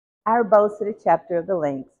Our Bow City chapter of the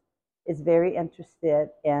Links is very interested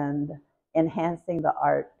in enhancing the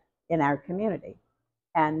art in our community.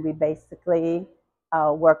 And we basically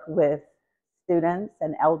work with students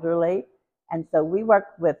and elderly. And so we work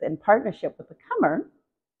with, in partnership with the Cummer,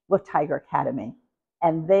 with Tiger Academy.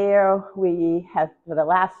 And there we have, for the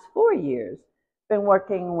last 4 years, been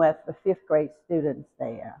working with the fifth grade students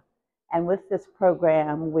there. And with this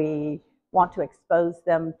program, we want to expose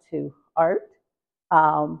them to art.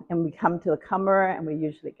 And we come to the Cummer and we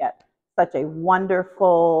usually get such a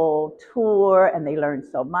wonderful tour and they learn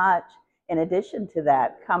so much. In addition to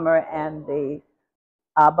that, Cummer and the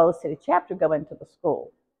Bow City chapter go into the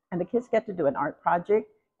school. And the kids get to do an art project,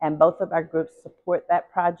 and both of our groups support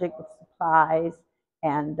that project with supplies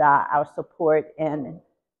and our support in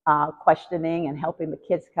questioning and helping the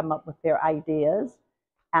kids come up with their ideas.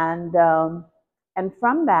 And, um, and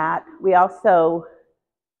from that, we also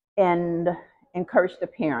encourage the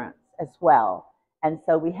parents as well. And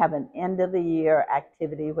so we have an end of the year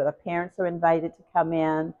activity where the parents are invited to come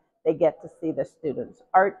in. They get to see the students'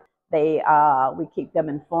 art. We keep them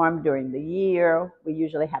informed during the year. We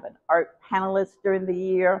usually have an art panelist during the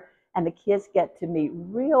year, and the kids get to meet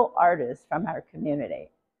real artists from our community.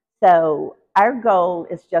 So our goal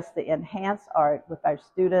is just to enhance art with our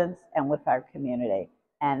students and with our community.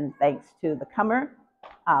 And thanks to the Cummer,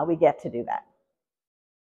 we get to do that.